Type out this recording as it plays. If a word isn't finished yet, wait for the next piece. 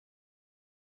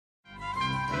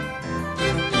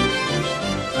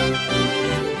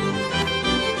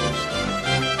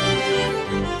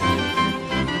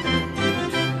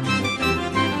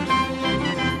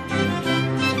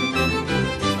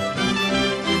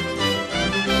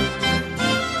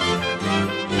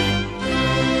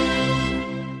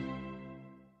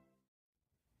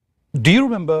Do you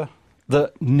remember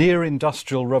the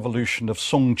near-industrial revolution of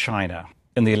Song China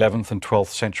in the 11th and 12th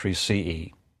centuries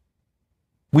CE?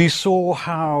 We saw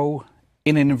how,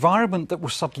 in an environment that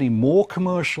was suddenly more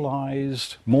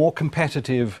commercialized, more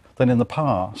competitive than in the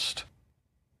past,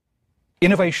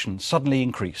 innovation suddenly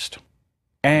increased.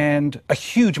 And a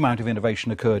huge amount of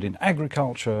innovation occurred in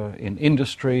agriculture, in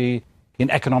industry, in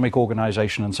economic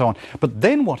organization, and so on. But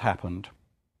then what happened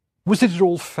was that it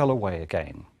all fell away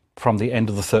again from the end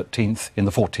of the 13th in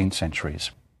the 14th centuries.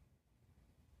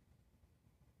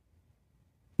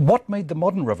 What made the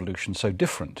modern revolution so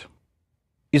different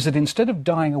is that instead of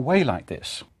dying away like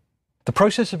this, the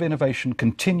process of innovation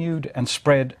continued and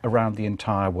spread around the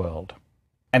entire world.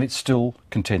 And it's still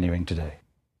continuing today,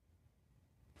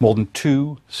 more than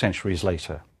 2 centuries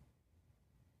later.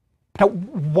 Now,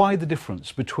 why the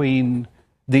difference between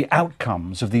the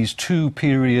outcomes of these two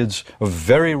periods of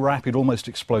very rapid, almost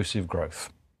explosive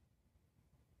growth?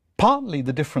 Partly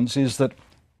the difference is that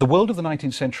the world of the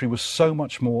 19th century was so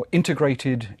much more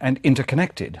integrated and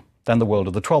interconnected than the world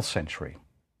of the 12th century.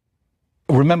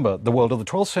 Remember, the world of the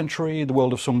 12th century, the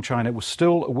world of Song China, was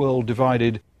still a world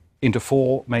divided into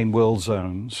 4 main world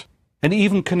zones, and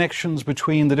even connections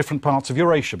between the different parts of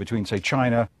Eurasia, between, say,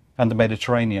 China and the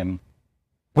Mediterranean,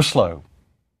 were slow.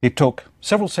 It took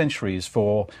several centuries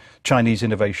for Chinese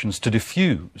innovations to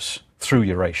diffuse through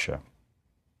Eurasia.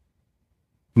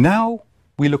 Now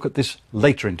we look at this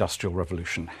later industrial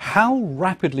revolution. How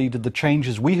rapidly did the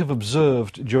changes we have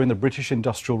observed during the British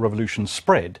Industrial Revolution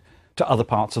spread to other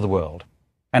parts of the world?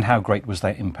 And how great was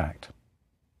their impact?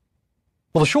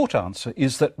 Well, the short answer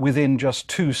is that within just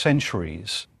 2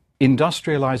 centuries,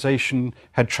 industrialization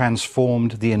had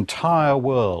transformed the entire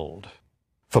world,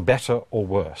 for better or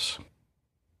worse.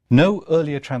 No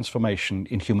earlier transformation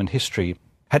in human history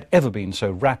had ever been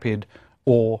so rapid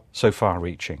or so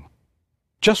far-reaching.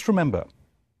 Just remember,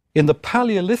 in the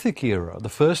Paleolithic era, the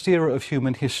first era of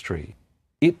human history,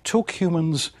 it took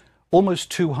humans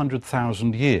almost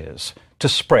 200,000 years to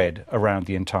spread around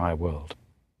the entire world.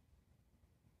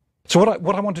 So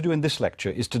what I want to do in this lecture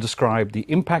is to describe the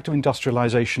impact of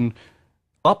industrialization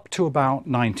up to about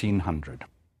 1900.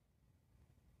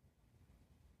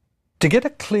 To get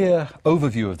a clear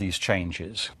overview of these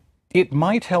changes, it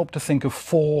might help to think of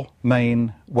 4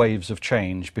 main waves of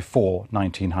change before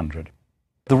 1900.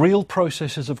 The real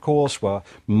processes, of course, were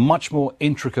much more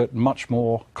intricate, much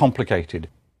more complicated.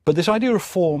 But this idea of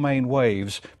 4 main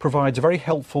waves provides a very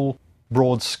helpful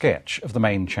broad sketch of the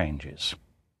main changes.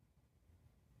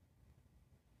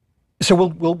 So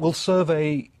we'll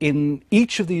survey in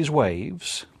each of these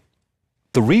waves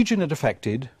the region it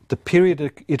affected, the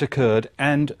period it occurred,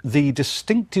 and the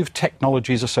distinctive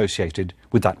technologies associated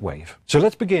with that wave. So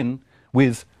let's begin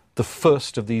with the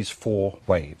first of these 4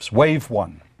 waves, Wave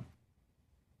 1.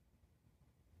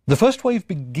 The first wave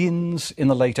begins in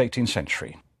the late 18th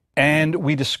century, and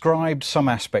we described some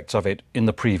aspects of it in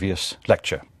the previous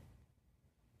lecture.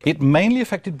 It mainly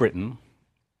affected Britain.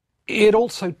 It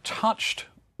also touched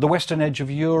the western edge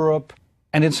of Europe,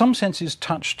 and in some senses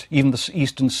touched even the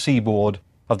eastern seaboard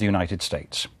of the United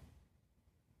States.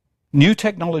 New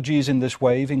technologies in this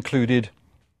wave included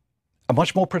a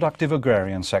much more productive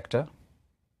agrarian sector,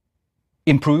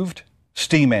 improved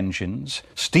steam engines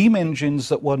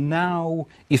that were now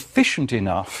efficient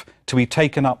enough to be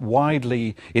taken up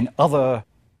widely in other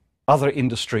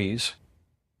industries,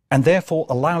 and therefore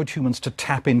allowed humans to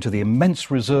tap into the immense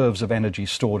reserves of energy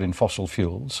stored in fossil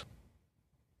fuels.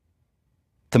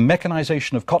 The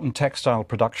mechanization of cotton textile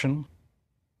production,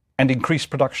 and increased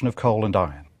production of coal and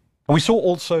iron. And we saw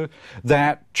also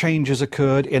that changes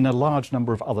occurred in a large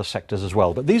number of other sectors as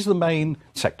well. But these are the main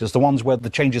sectors, the ones where the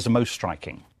changes are most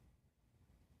striking.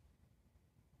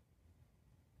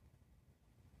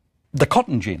 The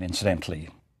cotton gin, incidentally,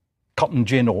 cotton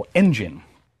gin or engine,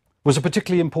 was a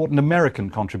particularly important American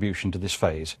contribution to this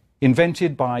phase.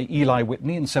 Invented by Eli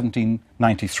Whitney in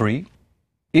 1793,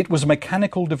 it was a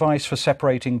mechanical device for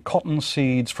separating cotton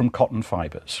seeds from cotton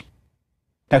fibers.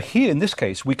 Now here, in this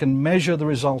case, we can measure the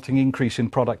resulting increase in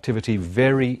productivity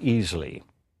very easily.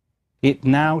 It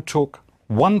now took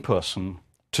 1 person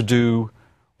to do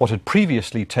what had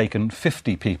previously taken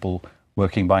 50 people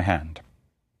working by hand.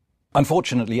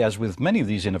 Unfortunately, as with many of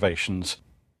these innovations,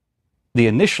 the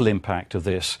initial impact of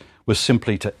this was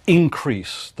simply to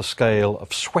increase the scale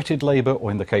of sweated labor,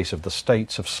 or in the case of the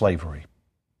states, of slavery.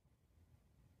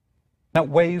 Now,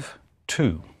 Wave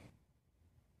 2.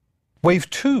 Wave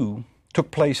 2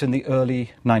 took place in the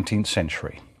early 19th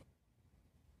century.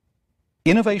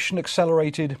 Innovation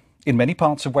accelerated in many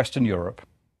parts of Western Europe,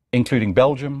 including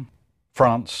Belgium,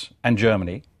 France, and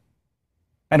Germany.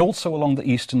 and also along the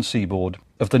eastern seaboard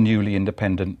of the newly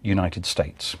independent United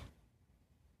States.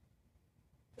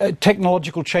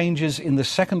 Technological changes in the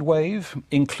second wave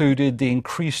included the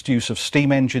increased use of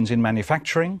steam engines in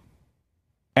manufacturing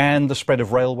and the spread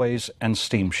of railways and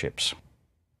steamships.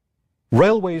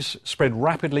 Railways spread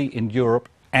rapidly in Europe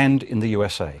and in the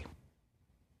USA.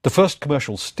 The first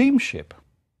commercial steamship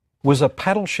was a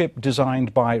paddle ship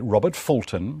designed by Robert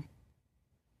Fulton,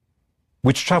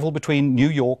 which travelled between New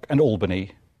York and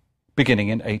Albany beginning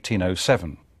in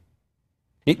 1807.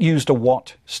 It used a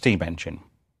Watt steam engine.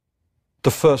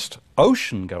 The first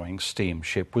ocean-going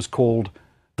steamship was called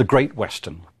the Great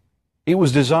Western. It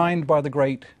was designed by the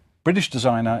great British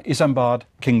designer Isambard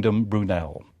Kingdom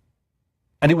Brunel,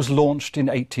 and it was launched in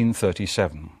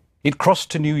 1837. It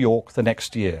crossed to New York the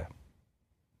next year.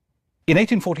 In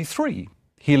 1843,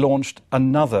 he launched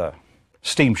another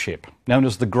steamship known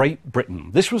as the Great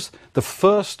Britain. This was the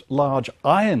first large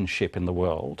iron ship in the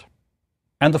world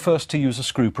and the first to use a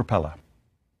screw propeller.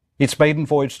 Its maiden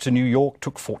voyage to New York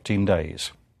took 14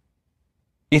 days.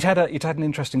 It had an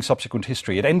interesting subsequent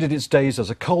history. It ended its days as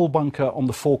a coal bunker on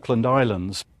the Falkland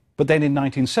Islands, but then in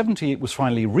 1970 it was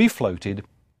finally refloated,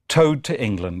 towed to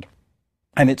England,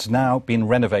 and it's now been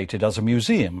renovated as a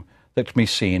museum that can be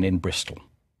seen in Bristol.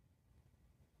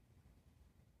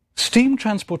 Steam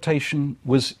transportation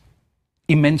was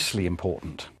immensely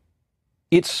important.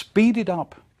 It speeded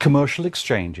up commercial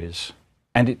exchanges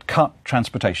and it cut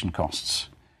transportation costs,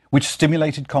 which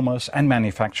stimulated commerce and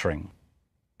manufacturing.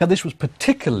 Now, this was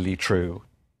particularly true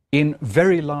in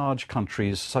very large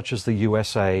countries such as the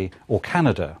USA or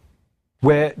Canada,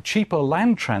 where cheaper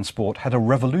land transport had a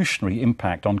revolutionary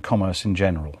impact on commerce in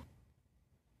general.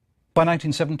 By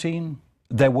 1917,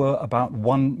 there were about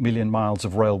 1 million miles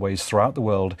of railways throughout the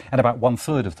world, and about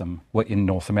 1/3 of them were in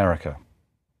North America.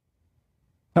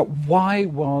 Now, why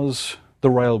was the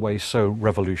railway so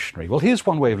revolutionary? Well, here's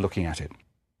one way of looking at it.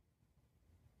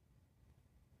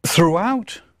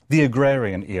 Throughout the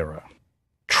agrarian era,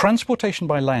 transportation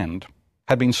by land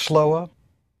had been slower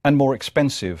and more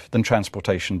expensive than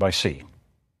transportation by sea.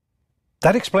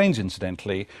 That explains,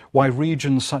 incidentally, why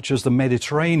regions such as the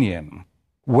Mediterranean,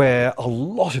 where a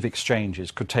lot of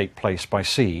exchanges could take place by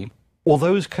sea, or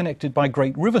those connected by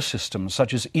great river systems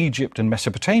such as Egypt and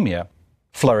Mesopotamia,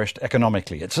 flourished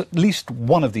economically. It's at least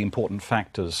one of the important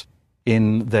factors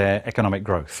in their economic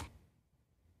growth.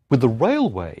 With the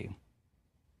railway,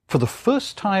 for the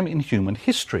first time in human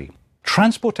history,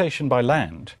 transportation by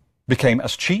land became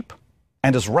as cheap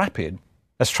and as rapid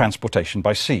as transportation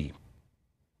by sea.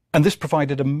 And this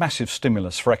provided a massive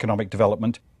stimulus for economic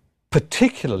development,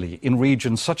 particularly in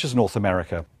regions such as North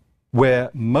America, where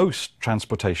most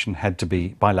transportation had to be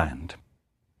by land.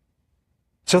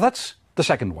 So that's the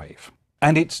second wave,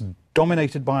 and it's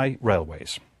dominated by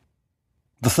railways.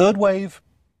 The third wave,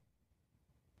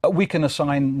 we can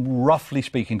assign, roughly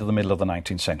speaking, to the middle of the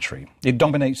 19th century. It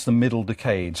dominates the middle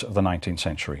decades of the 19th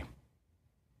century.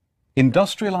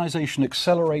 Industrialization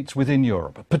accelerates within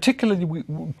Europe,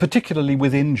 particularly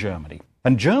within Germany.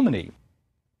 And Germany,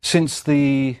 since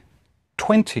the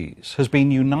 1920s, has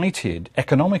been united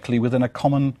economically within a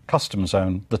common customs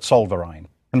zone, the Zollverein.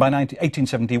 And by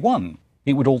 1871,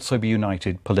 it would also be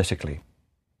united politically.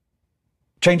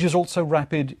 Change is also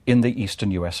rapid in the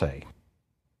eastern USA.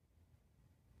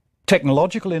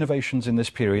 Technological innovations in this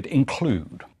period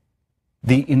include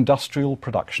the industrial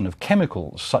production of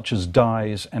chemicals such as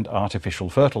dyes and artificial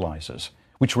fertilizers,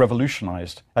 which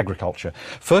revolutionized agriculture.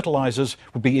 Fertilizers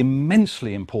would be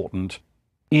immensely important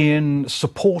in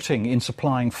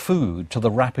supplying food to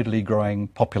the rapidly growing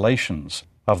populations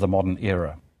of the modern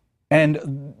era.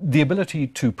 And the ability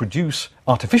to produce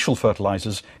artificial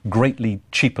fertilizers greatly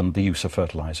cheapened the use of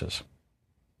fertilizers.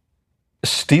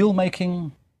 Steel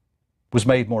making was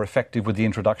made more effective with the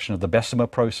introduction of the Bessemer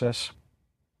process.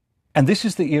 And this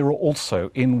is the era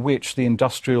also in which the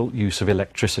industrial use of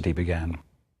electricity began.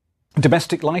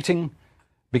 Domestic lighting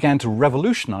began to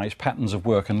revolutionize patterns of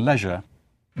work and leisure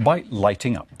by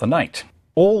lighting up the night.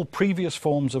 All previous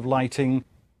forms of lighting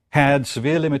had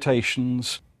severe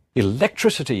limitations.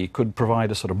 Electricity could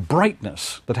provide a sort of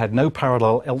brightness that had no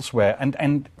parallel elsewhere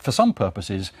and for some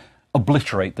purposes,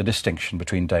 obliterate the distinction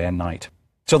between day and night.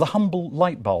 So the humble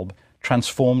light bulb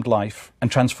transformed life and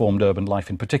transformed urban life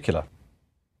in particular.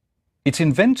 Its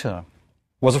inventor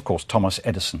was, of course, Thomas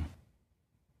Edison.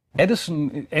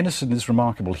 Edison is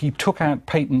remarkable. He took out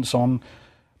patents on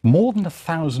more than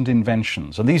 1,000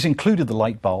 inventions, and these included the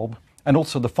light bulb and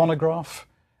also the phonograph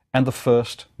and the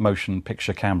first motion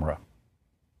picture camera.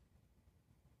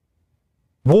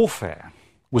 Warfare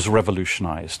was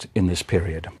revolutionized in this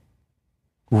period.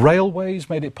 Railways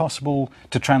made it possible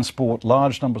to transport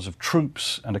large numbers of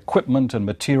troops and equipment and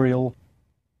material,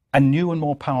 and new and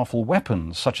more powerful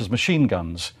weapons, such as machine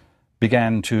guns,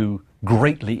 began to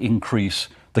greatly increase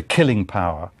the killing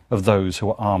power of those who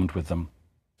were armed with them.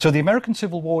 So the American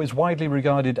Civil War is widely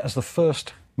regarded as the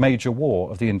first major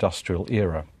war of the industrial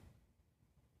era.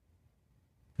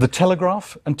 The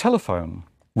telegraph and telephone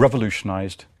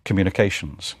revolutionized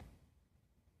communications.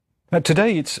 Now,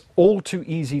 today it's all too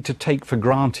easy to take for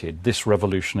granted this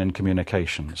revolution in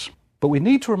communications, but we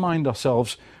need to remind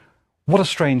ourselves what a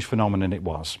strange phenomenon it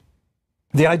was.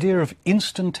 The idea of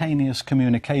instantaneous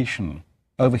communication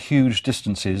over huge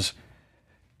distances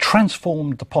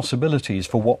transformed the possibilities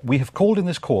for what we have called in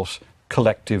this course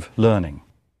collective learning.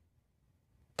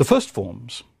 The first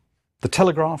forms, the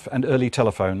telegraph and early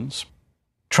telephones,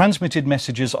 transmitted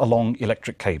messages along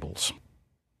electric cables.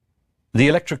 The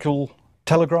electrical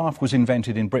telegraph was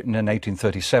invented in Britain in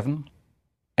 1837,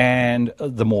 and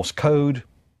the Morse code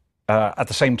at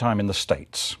the same time in the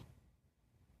States.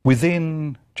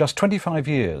 Within just 25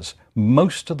 years,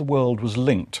 most of the world was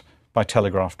linked by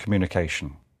telegraph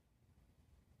communication.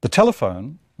 The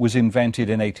telephone was invented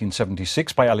in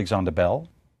 1876 by Alexander Bell,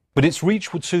 but its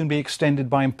reach would soon be extended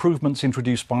by improvements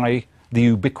introduced by the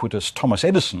ubiquitous Thomas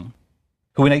Edison,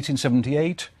 who in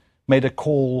 1878 made a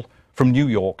call from New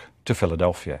York to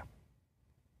Philadelphia.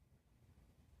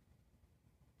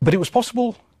 But it was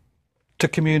possible to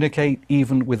communicate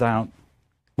even without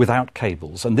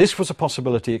cables, and this was a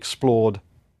possibility explored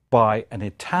by an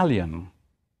Italian,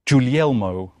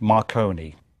 Guglielmo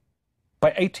Marconi. By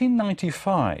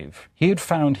 1895, he had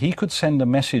found he could send a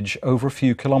message over a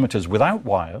few kilometers without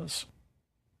wires,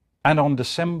 and on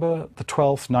December the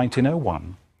 12th,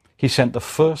 1901, he sent the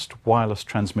first wireless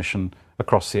transmission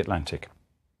across the Atlantic.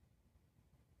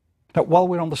 Now, while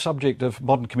we're on the subject of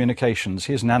modern communications,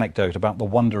 here's an anecdote about the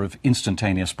wonder of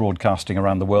instantaneous broadcasting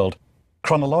around the world.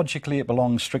 Chronologically, it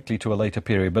belongs strictly to a later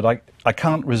period, but I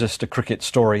can't resist a cricket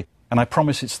story, and I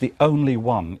promise it's the only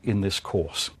one in this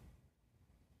course.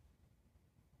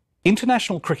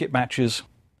 International cricket matches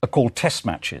are called test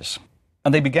matches,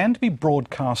 and they began to be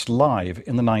broadcast live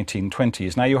in the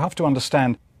 1920s. Now, you have to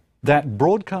understand that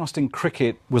broadcasting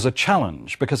cricket was a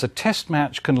challenge because a test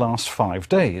match can last 5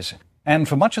 days. And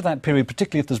for much of that period,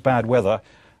 particularly if there's bad weather,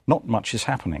 not much is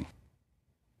happening.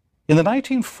 In the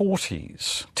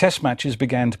 1940s, test matches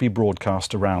began to be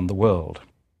broadcast around the world.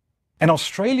 And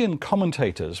Australian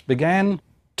commentators began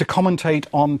to commentate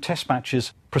on test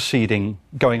matches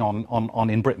going on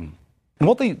in Britain. And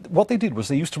what they did was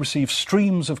they used to receive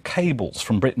streams of cables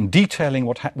from Britain detailing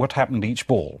what happened to each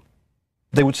ball.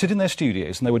 They would sit in their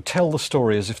studios and they would tell the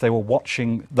story as if they were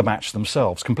watching the match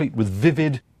themselves, complete with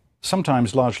vivid,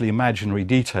 sometimes largely imaginary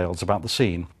details about the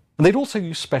scene. And they'd also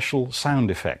use special sound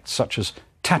effects, such as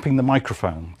tapping the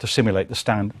microphone to simulate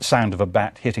the sound of a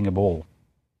bat hitting a ball.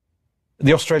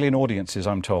 The Australian audiences,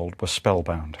 I'm told, were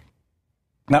spellbound.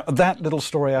 Now, that little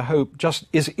story, I hope, just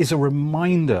is a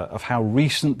reminder of how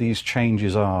recent these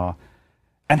changes are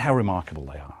and how remarkable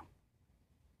they are.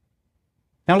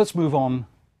 Now let's move on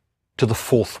to the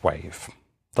fourth wave,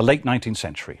 the late 19th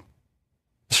century.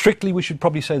 Strictly, we should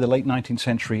probably say the late 19th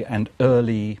century and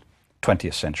early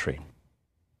 20th century.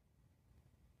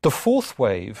 The fourth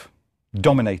wave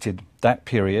dominated that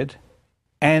period,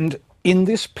 and in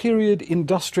this period,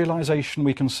 industrialization,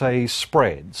 we can say,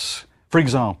 spreads. For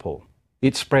example,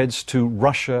 it spreads to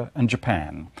Russia and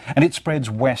Japan, and it spreads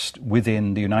west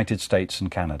within the United States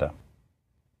and Canada.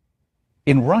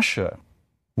 In Russia,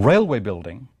 railway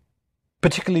building,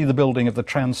 particularly the building of the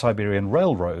Trans-Siberian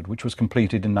Railroad, which was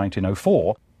completed in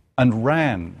 1904 and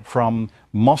ran from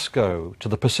Moscow to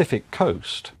the Pacific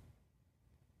coast,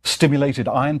 stimulated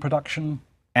iron production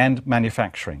and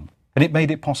manufacturing, and it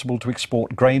made it possible to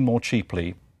export grain more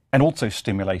cheaply and also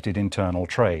stimulated internal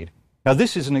trade. Now,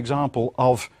 this is an example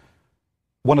of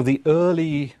one of the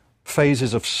early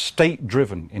phases of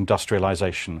state-driven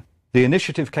industrialization. The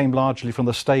initiative came largely from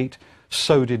the state,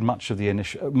 so did much of the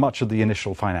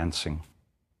initial financing.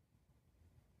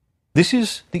 This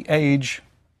is the age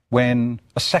when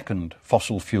a second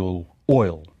fossil fuel,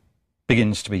 oil,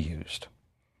 begins to be used.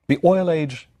 The oil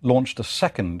age launched a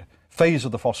second phase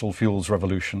of the fossil fuels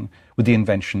revolution with the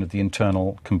invention of the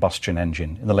internal combustion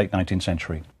engine in the late 19th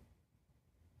century.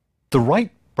 The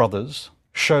Wright brothers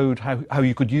showed how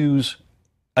you could use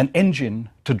an engine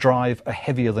to drive a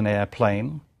heavier-than-air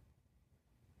plane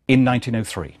in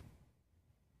 1903.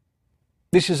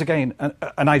 This is, again,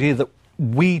 an idea that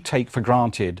we take for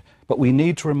granted, but we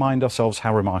need to remind ourselves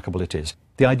how remarkable it is.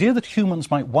 The idea that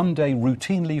humans might one day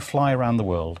routinely fly around the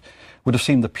world would have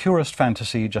seemed the purest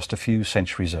fantasy just a few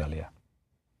centuries earlier.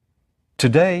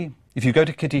 Today, if you go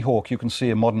to Kitty Hawk, you can see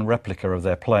a modern replica of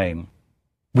their plane,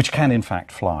 which can in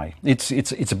fact fly. It's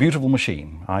a beautiful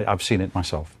machine. I've seen it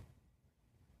myself.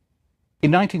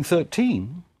 In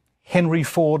 1913, Henry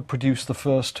Ford produced the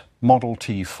first Model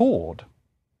T Ford,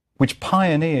 which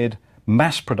pioneered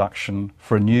mass production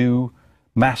for a new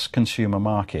mass consumer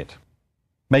market,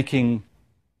 making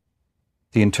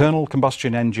the internal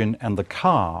combustion engine and the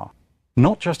car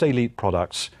not just elite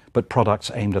products, but products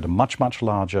aimed at a much, much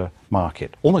larger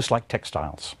market, almost like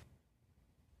textiles.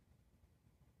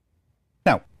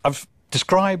 Now, I've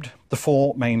described the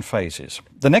four main phases.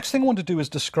 The next thing I want to do is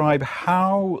describe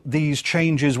how these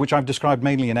changes, which I've described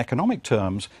mainly in economic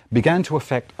terms, began to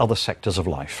affect other sectors of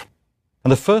life.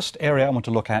 And the first area I want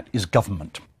to look at is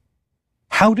government.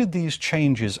 How did these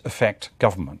changes affect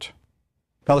government?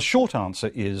 Now, the short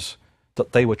answer is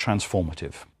that they were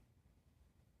transformative.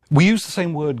 We use the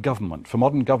same word government for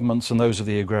modern governments and those of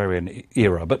the agrarian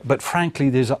era, but frankly,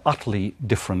 these are utterly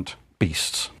different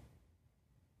beasts.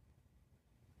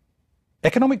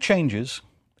 Economic changes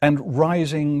and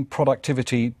rising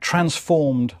productivity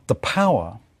transformed the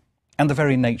power and the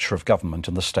very nature of government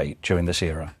and the state during this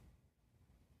era.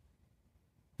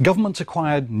 Governments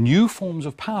acquired new forms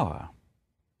of power,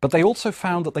 but they also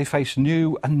found that they faced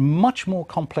new and much more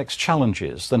complex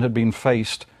challenges than had been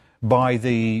faced by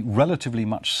the relatively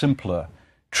much simpler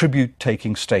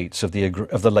tribute-taking states of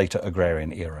the later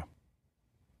agrarian era.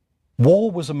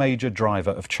 War was a major driver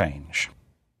of change.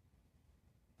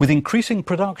 With increasing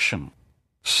production,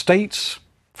 states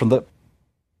from the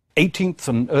 18th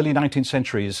and early 19th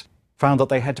centuries found that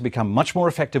they had to become much more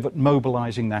effective at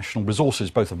mobilizing national resources,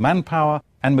 both of manpower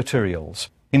and materials.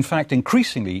 In fact,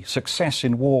 increasingly, success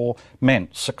in war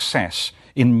meant success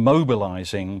in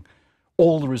mobilizing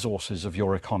all the resources of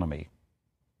your economy.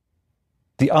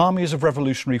 The armies of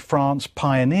revolutionary France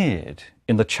pioneered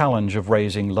in the challenge of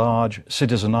raising large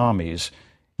citizen armies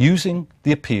using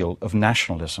the appeal of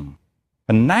nationalism.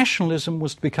 And nationalism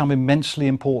was to become immensely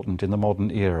important in the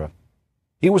modern era.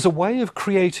 It was a way of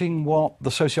creating what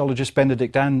the sociologist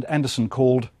Benedict Anderson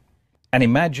called an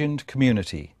imagined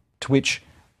community, to which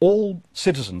all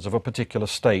citizens of a particular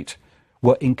state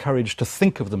were encouraged to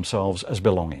think of themselves as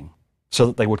belonging, so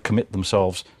that they would commit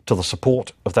themselves to the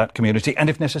support of that community and,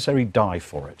 if necessary, die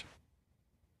for it.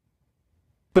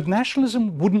 But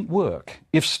nationalism wouldn't work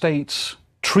if states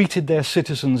treated their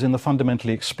citizens in the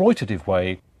fundamentally exploitative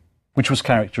way which was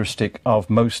characteristic of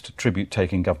most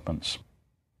tribute-taking governments.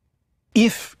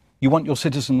 If you want your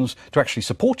citizens to actually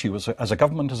support you as a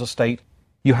government, as a state,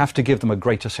 you have to give them a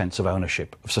greater sense of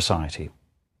ownership of society.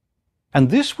 And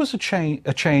this was a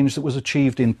change that was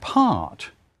achieved in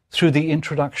part through the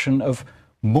introduction of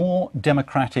more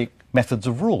democratic methods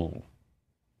of rule,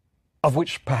 of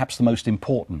which perhaps the most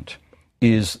important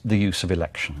is the use of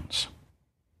elections.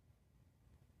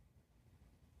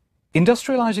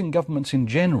 Industrializing governments in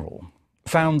general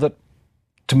found that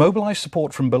to mobilize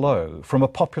support from below, from a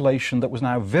population that was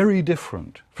now very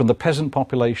different from the peasant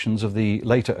populations of the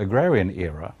later agrarian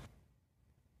era,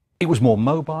 it was more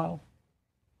mobile,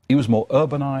 it was more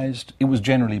urbanized, it was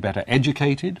generally better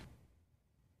educated,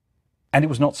 and it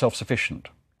was not self-sufficient.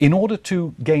 In order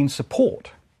to gain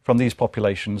support from these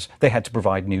populations, they had to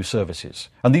provide new services.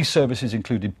 And these services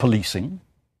included policing.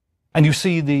 And you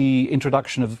see the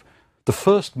introduction of the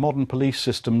first modern police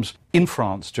systems in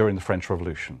France during the French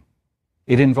Revolution.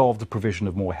 It involved the provision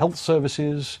of more health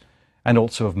services and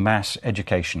also of mass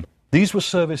education. These were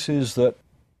services that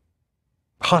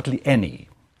hardly any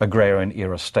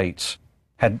agrarian-era states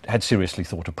had seriously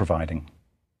thought of providing.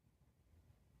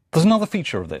 There's another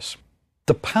feature of this.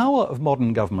 The power of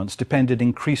modern governments depended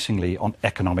increasingly on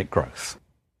economic growth.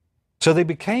 So they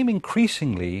became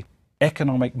increasingly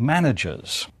economic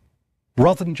managers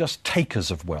rather than just takers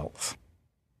of wealth.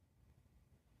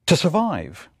 To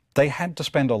survive, they had to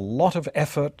spend a lot of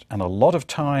effort and a lot of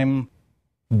time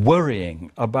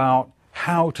worrying about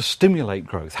how to stimulate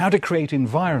growth, how to create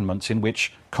environments in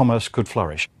which commerce could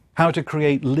flourish, how to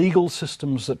create legal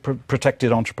systems that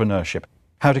protected entrepreneurship,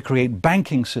 how to create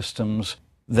banking systems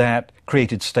that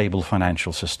created stable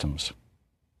financial systems.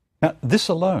 Now, this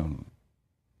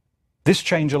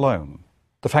change alone,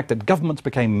 the fact that governments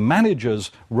became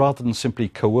managers rather than simply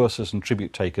coercers and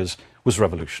tribute takers, was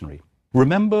revolutionary.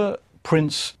 Remember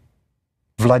Prince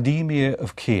Vladimir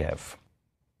of Kiev,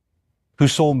 who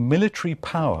saw military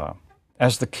power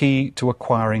as the key to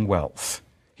acquiring wealth.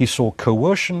 He saw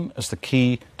coercion as the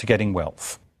key to getting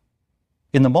wealth.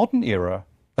 In the modern era,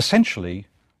 essentially,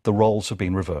 the roles have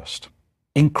been reversed.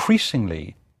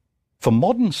 Increasingly, for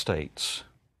modern states,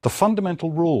 the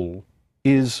fundamental rule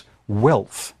is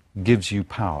wealth gives you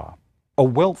power. A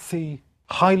wealthy,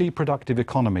 highly productive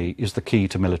economy is the key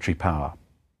to military power.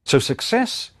 So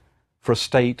success for a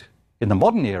state in the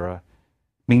modern era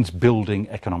means building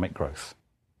economic growth.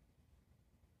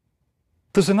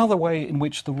 There's another way in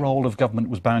which the role of government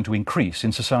was bound to increase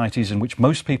in societies in which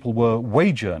most people were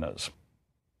wage earners.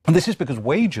 And this is because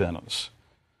wage earners,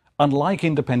 unlike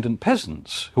independent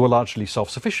peasants who are largely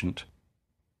self-sufficient,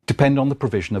 depend on the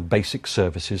provision of basic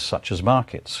services such as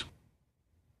markets.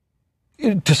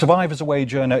 To survive as a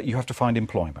wage earner, you have to find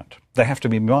employment. There have to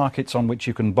be markets on which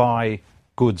you can buy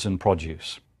goods and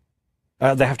produce.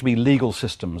 There have to be legal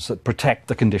systems that protect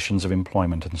the conditions of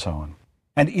employment and so on.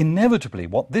 And inevitably,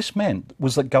 what this meant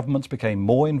was that governments became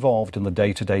more involved in the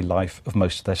day-to-day life of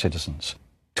most of their citizens.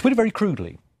 To put it very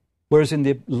crudely, whereas in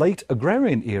the late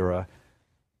agrarian era,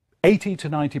 80 to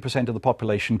 90% of the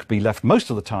population could be left most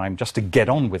of the time just to get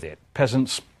on with it.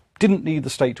 Peasants didn't need the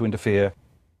state to interfere.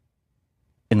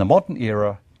 In the modern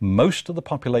era, most of the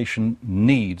population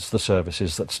needs the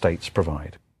services that states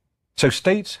provide. So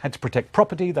states had to protect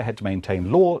property, they had to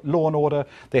maintain law and order,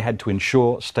 they had to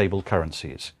ensure stable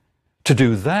currencies. To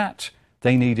do that,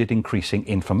 they needed increasing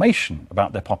information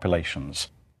about their populations,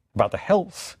 about the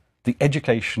health, the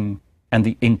education, and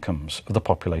the incomes of the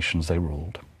populations they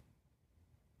ruled.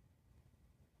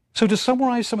 So to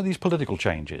summarize some of these political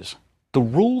changes, the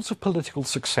rules of political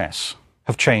success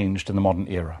have changed in the modern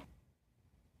era.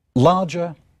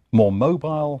 Larger, more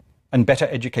mobile, and better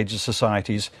educated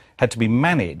societies had to be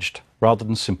managed rather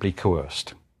than simply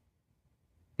coerced.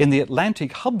 In the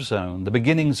Atlantic hub zone, the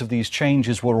beginnings of these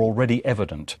changes were already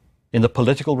evident in the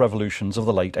political revolutions of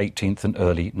the late 18th and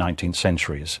early 19th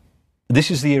centuries.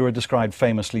 This is the era described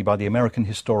famously by the American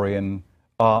historian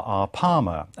R.R.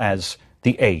 Palmer as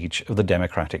the age of the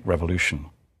Democratic Revolution.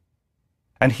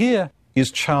 And here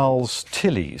is Charles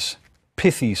Tilley's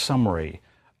pithy summary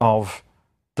of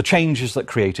the changes that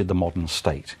created the modern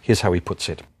state. Here's how he puts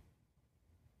it.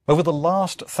 Over the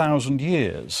last 1,000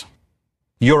 years,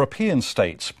 European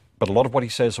states, but a lot of what he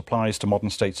says applies to modern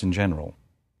states in general,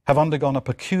 have undergone a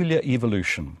peculiar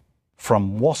evolution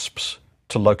from wasps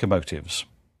to locomotives.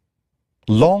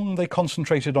 Long they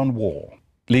concentrated on war,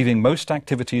 leaving most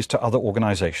activities to other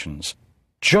organizations,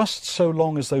 just so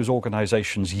long as those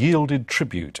organizations yielded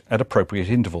tribute at appropriate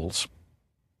intervals.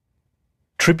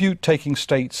 Tribute-taking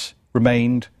states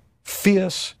remained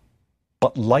fierce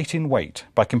but light in weight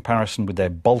by comparison with their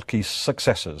bulky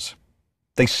successors.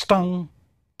 They stung,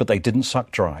 but they didn't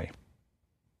suck dry.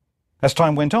 As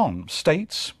time went on,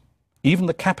 states, even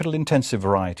the capital-intensive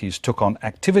varieties, took on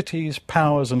activities,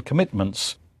 powers, and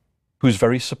commitments whose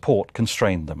very support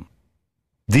constrained them.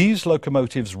 These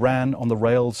locomotives ran on the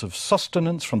rails of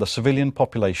sustenance from the civilian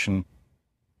population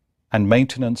and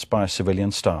maintenance by a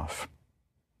civilian staff.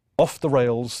 Off the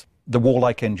rails, the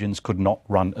warlike engines could not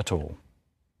run at all.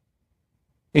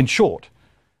 In short,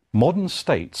 modern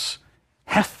states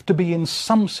have to be in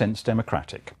some sense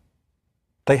democratic.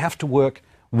 They have to work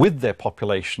with their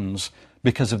populations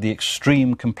because of the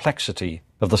extreme complexity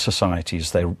of the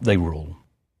societies they rule.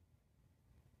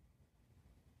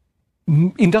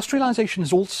 Industrialization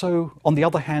has also, on the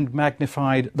other hand,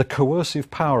 magnified the coercive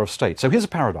power of states. So here's a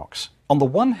paradox. On the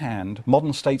one hand,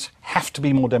 modern states have to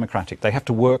be more democratic. They have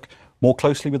to work more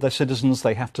closely with their citizens.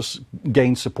 They have to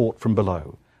gain support from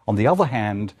below. On the other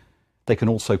hand, they can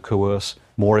also coerce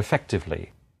more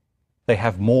effectively. They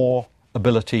have more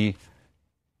ability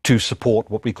to support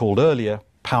what we called earlier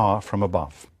power from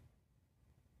above.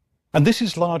 And this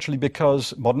is largely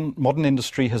because modern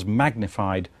industry has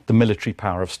magnified the military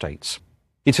power of states.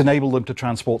 It's enabled them to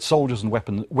transport soldiers and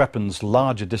weapons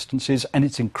larger distances, and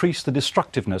it's increased the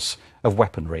destructiveness of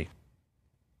weaponry.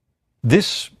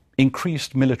 This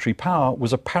increased military power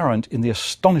was apparent in the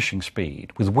astonishing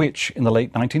speed with which, in the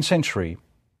late 19th century,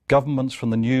 governments from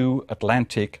the new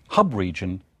Atlantic hub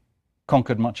region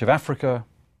conquered much of Africa,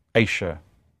 Asia,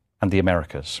 and the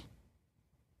Americas.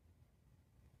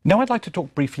 Now I'd like to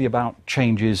talk briefly about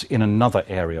changes in another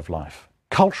area of life,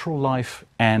 cultural life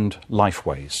and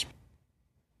lifeways.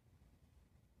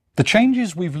 The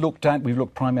changes we've looked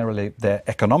primarily at their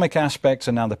economic aspects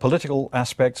and now the political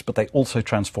aspects, but they also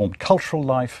transformed cultural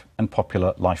life and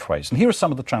popular lifeways. And here are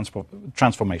some of the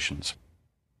transformations.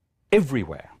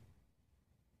 Everywhere,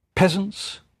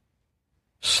 peasants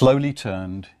slowly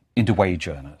turned into wage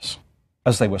earners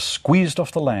as they were squeezed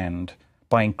off the land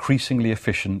by increasingly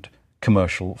efficient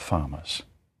commercial farmers.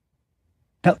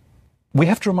 Now, we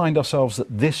have to remind ourselves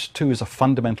that this too is a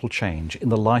fundamental change in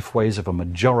the lifeways of a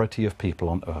majority of people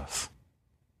on Earth.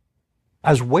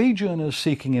 As wage earners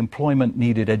seeking employment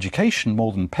needed education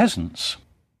more than peasants,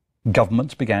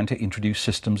 governments began to introduce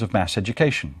systems of mass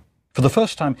education. For the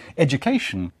first time,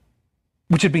 education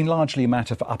which had been largely a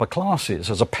matter for upper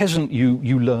classes. As a peasant,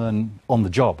 you learn on the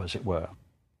job, as it were,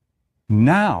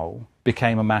 now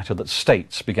became a matter that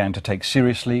states began to take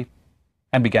seriously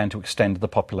and began to extend to the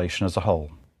population as a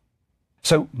whole.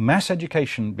 So mass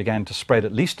education began to spread,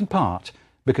 at least in part,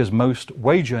 because most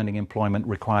wage-earning employment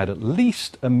required at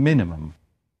least a minimum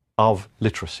of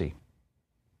literacy.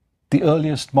 The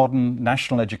earliest modern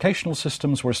national educational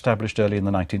systems were established early in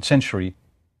the 19th century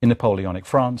in Napoleonic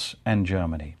France and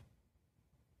Germany.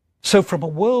 So from a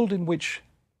world in which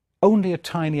only a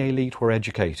tiny elite were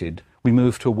educated, we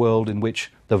moved to a world in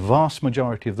which the vast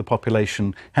majority of the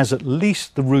population has at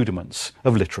least the rudiments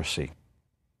of literacy.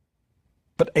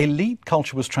 But elite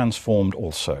culture was transformed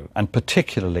also, and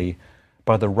particularly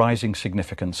by the rising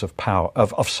significance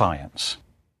of science.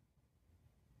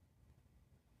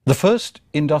 The first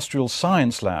industrial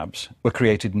science labs were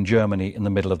created in Germany in the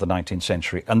middle of the 19th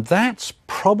century, and that's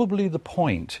probably the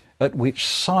point at which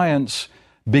science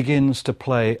begins to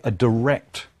play a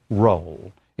direct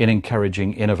role in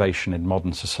encouraging innovation in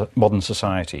modern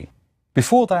society.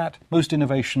 Before that, most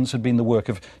innovations had been the work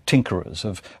of tinkerers,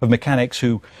 of mechanics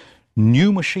who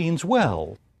knew machines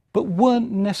well, but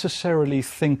weren't necessarily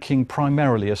thinking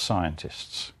primarily as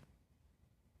scientists.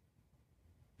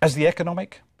 As the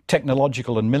economic,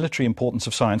 technological and military importance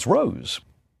of science rose,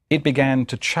 it began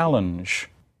to challenge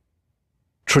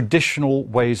traditional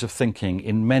ways of thinking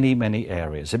in many, many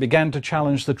areas. It began to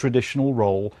challenge the traditional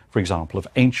role, for example, of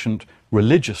ancient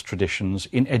religious traditions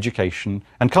in education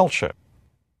and culture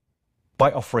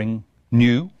by offering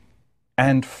new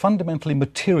and fundamentally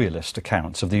materialist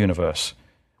accounts of the universe,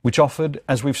 which offered,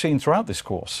 as we've seen throughout this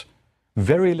course,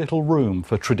 very little room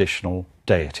for traditional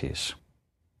deities.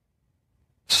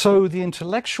 So the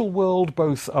intellectual world,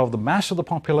 both of the mass of the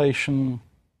population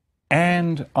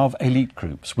and of elite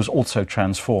groups, was also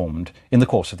transformed in the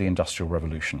course of the Industrial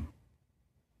Revolution.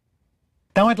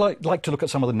 Now I'd like to look at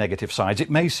some of the negative sides. It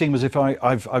may seem as if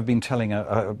I've been telling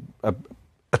a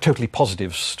totally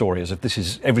positive story, as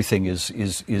if everything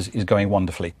is going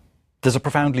wonderfully. There's a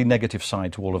profoundly negative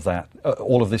side to all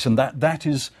of this, and that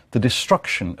is the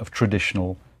destruction of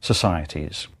traditional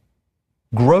societies.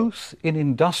 Growth in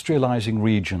industrializing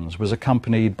regions was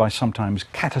accompanied by sometimes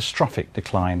catastrophic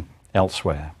decline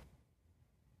elsewhere.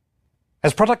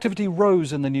 As productivity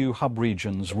rose in the new hub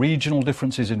regions, regional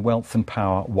differences in wealth and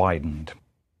power widened.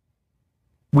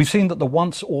 We've seen that the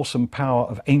once awesome power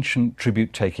of ancient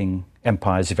tribute-taking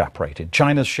empires evaporated.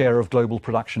 China's share of global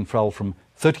production fell from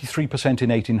 33% in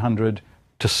 1800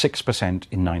 to 6%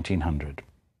 in 1900.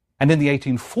 And in the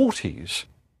 1840s,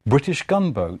 British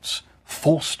gunboats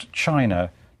forced China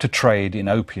to trade in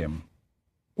opium,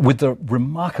 with the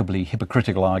remarkably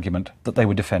hypocritical argument that they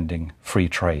were defending free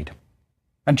trade.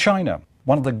 And China,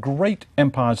 one of the great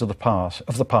empires of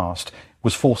the past,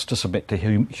 was forced to submit to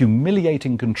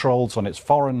humiliating controls on its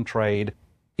foreign trade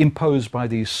imposed by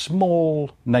these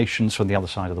small nations from the other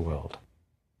side of the world.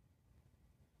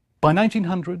 By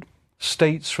 1900,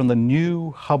 states from the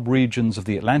new hub regions of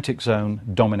the Atlantic zone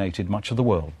dominated much of the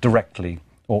world, directly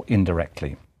or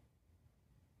indirectly.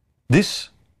 This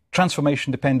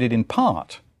transformation depended in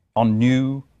part on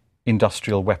new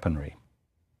industrial weaponry.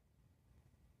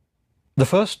 The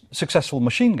first successful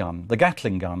machine gun, the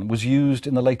Gatling gun, was used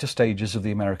in the later stages of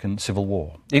the American Civil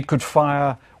War. It could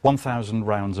fire 1,000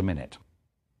 rounds a minute.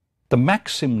 The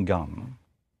Maxim gun,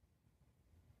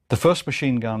 the first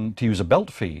machine gun to use a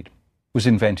belt feed, was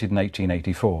invented in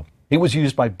 1884. It was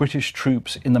used by British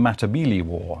troops in the Matabele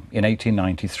War in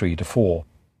 1893-4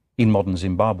 in modern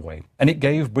Zimbabwe, and it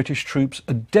gave British troops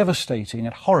a devastating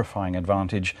and horrifying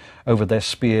advantage over their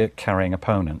spear-carrying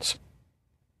opponents.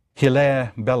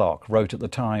 Hilaire Belloc wrote at the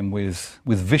time with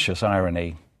vicious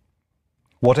irony,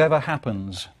 "Whatever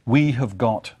happens, we have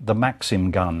got the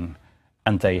Maxim gun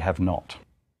and they have not."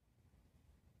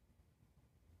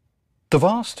 The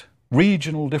vast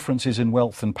regional differences in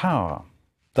wealth and power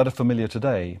that are familiar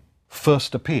today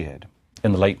first appeared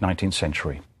in the late 19th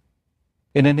century.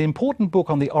 In an important book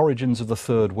on the origins of the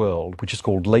Third World, which is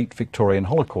called Late Victorian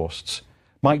Holocausts,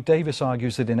 Mike Davis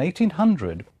argues that in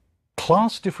 1800,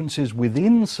 class differences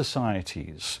within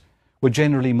societies were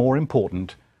generally more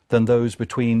important than those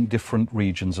between different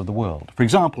regions of the world. For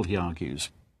example, he argues,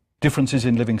 differences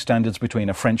in living standards between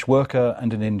a French worker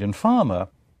and an Indian farmer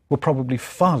were probably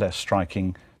far less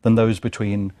striking than those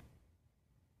between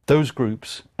those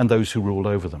groups and those who ruled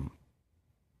over them.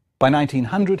 By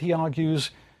 1900, he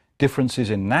argues, differences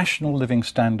in national living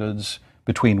standards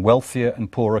between wealthier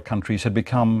and poorer countries had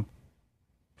become,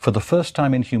 for the first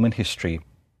time in human history,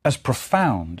 as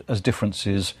profound as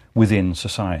differences within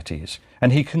societies.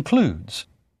 And he concludes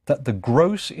that the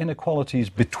gross inequalities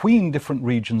between different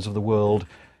regions of the world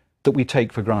that we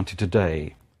take for granted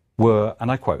today were,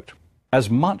 and I quote, as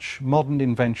much modern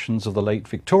inventions of the late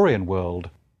Victorian world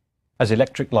as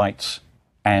electric lights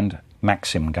and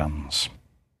Maxim guns.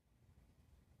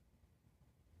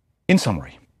 In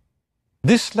summary,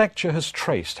 this lecture has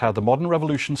traced how the modern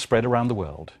revolution spread around the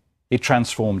world. It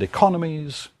transformed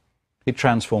economies, it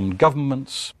transformed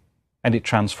governments, and it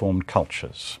transformed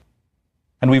cultures.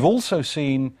 And we've also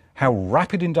seen how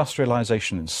rapid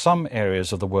industrialization in some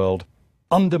areas of the world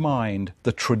undermined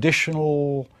the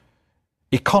traditional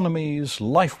economies,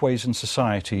 lifeways, and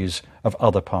societies of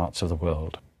other parts of the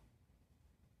world.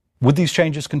 Would these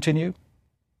changes continue?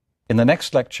 In the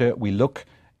next lecture, we look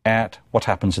at what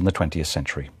happens in the 20th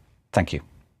century. Thank you.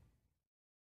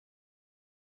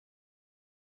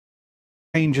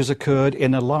 Changes occurred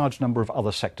in a large number of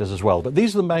other sectors as well, but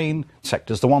these are the main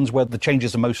sectors, the ones where the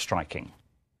changes are most striking.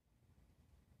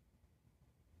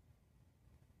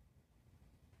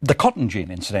 The cotton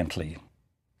gin, incidentally,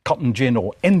 cotton gin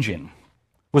or engine,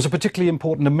 was a particularly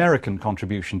important American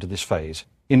contribution to this phase.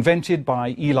 Invented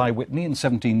by Eli Whitney in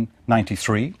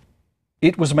 1793,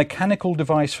 it was a mechanical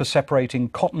device for separating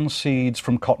cotton seeds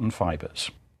from cotton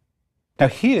fibers. Now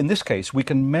here, in this case, we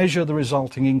can measure the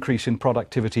resulting increase in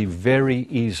productivity very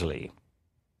easily.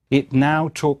 It now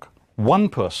took one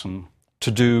person to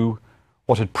do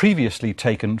what had previously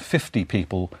taken 50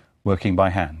 people working by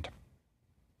hand.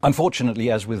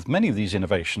 Unfortunately, as with many of these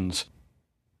innovations,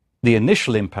 the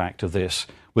initial impact of this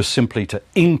was simply to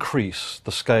increase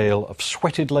the scale of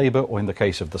sweated labour, or in the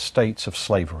case of the states, of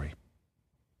slavery.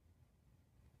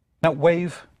 Now,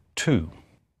 Wave 2.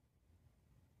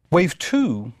 Wave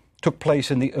 2 took place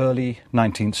in the early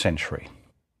 19th century.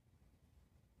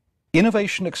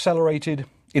 Innovation accelerated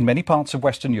in many parts of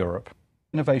Western Europe.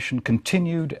 Innovation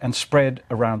continued and spread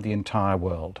around the entire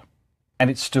world, and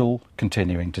it's still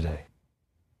continuing today,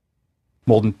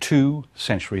 more than 2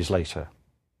 centuries later.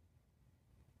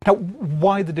 Now,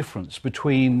 why the difference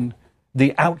between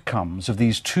the outcomes of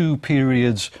these 2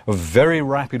 periods of very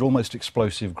rapid, almost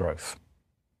explosive growth?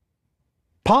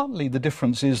 Partly the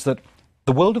difference is that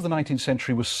the world of the 19th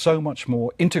century was so much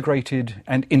more integrated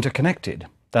and interconnected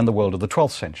than the world of the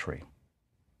 12th century.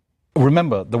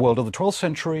 Remember, the world of the 12th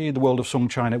century, the world of Song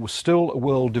China, was still a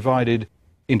world divided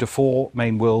into 4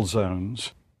 main world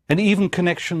zones, and even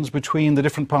connections between the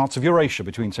different parts of Eurasia,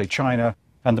 between, say, China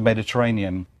and the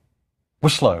Mediterranean, were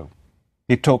slow.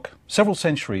 It took several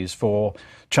centuries for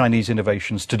Chinese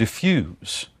innovations to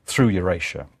diffuse through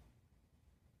Eurasia.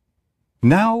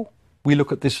 Now we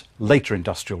look at this later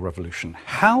industrial revolution.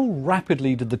 How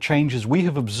rapidly did the changes we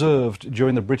have observed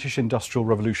during the British Industrial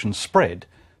Revolution spread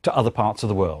to other parts of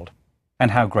the world? And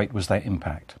how great was their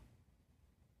impact?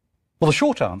 Well, the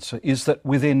short answer is that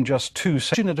within just 2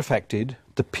 centuries it affected,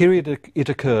 the period it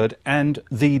occurred, and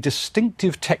the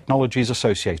distinctive technologies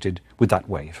associated with that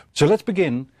wave. So let's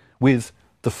begin with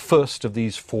the first of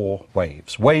these 4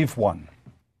 waves, Wave 1.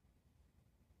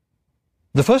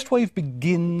 The first wave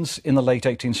begins in the late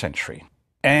 18th century,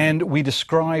 and we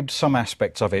described some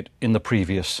aspects of it in the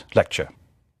previous lecture.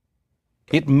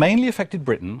 It mainly affected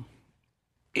Britain.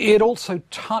 It also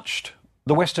touched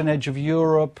the western edge of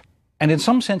Europe, and in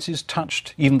some senses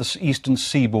touched even the eastern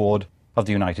seaboard of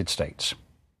the United States.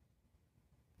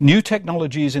 New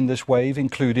technologies in this wave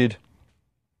included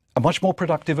a much more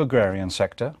productive agrarian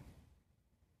sector,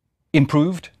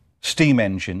 improved steam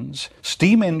engines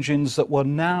that were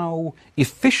now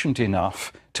efficient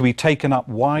enough to be taken up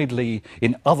widely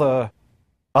in other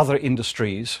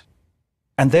industries,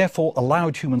 and therefore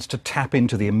allowed humans to tap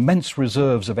into the immense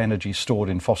reserves of energy stored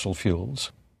in fossil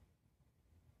fuels.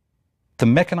 The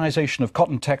mechanization of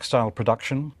cotton textile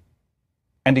production,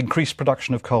 and increased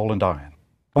production of coal and iron.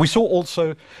 And we saw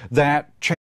also that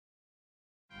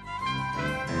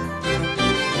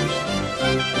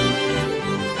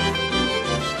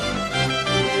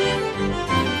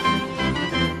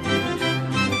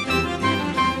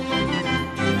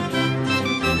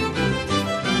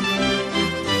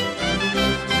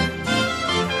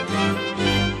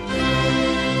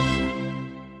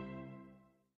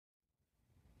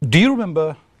Do you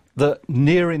remember the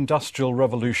near-industrial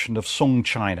revolution of Song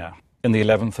China in the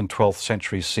 11th and 12th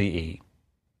centuries CE?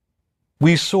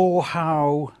 We saw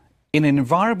how, in an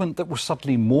environment that was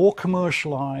suddenly more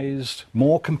commercialized,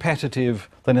 more competitive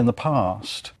than in the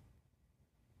past,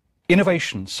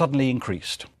 innovation suddenly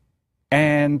increased.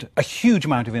 And a huge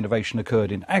amount of innovation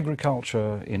occurred in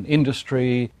agriculture, in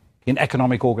industry, in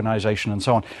economic organization, and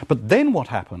so on. But then what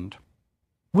happened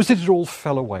was that it all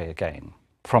fell away again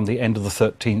from the end of the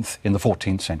 13th in the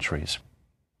 14th centuries.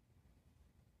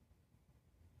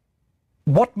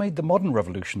 What made the modern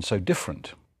revolution so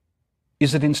different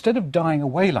is that instead of dying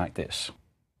away like this,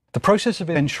 The process of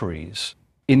centuries,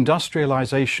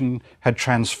 industrialization had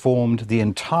transformed the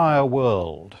entire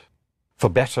world, for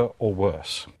better or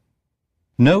worse.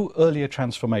 No earlier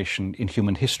transformation in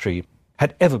human history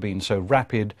had ever been so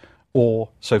rapid or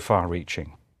so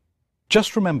far-reaching.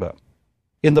 Just remember,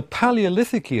 in the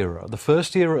Paleolithic era, the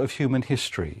first era of human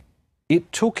history,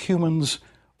 it took humans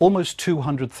almost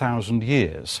 200,000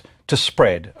 years to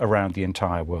spread around the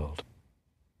entire world.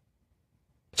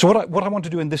 So what I want to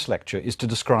do in this lecture is to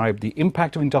describe the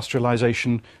impact of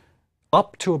industrialization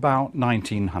up to about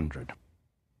 1900.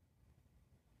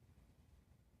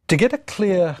 To get a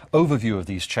clear overview of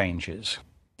these changes,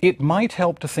 it might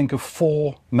help to think of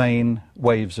four main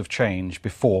waves of change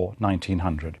before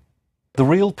 1900. The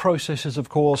real processes, of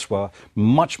course, were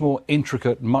much more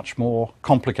intricate, much more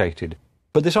complicated.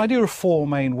 But this idea of four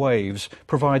main waves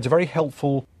provides a very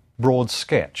helpful broad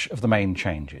sketch of the main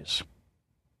changes.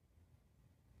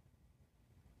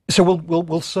 So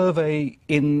we'll survey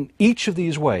in each of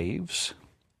these waves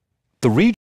the region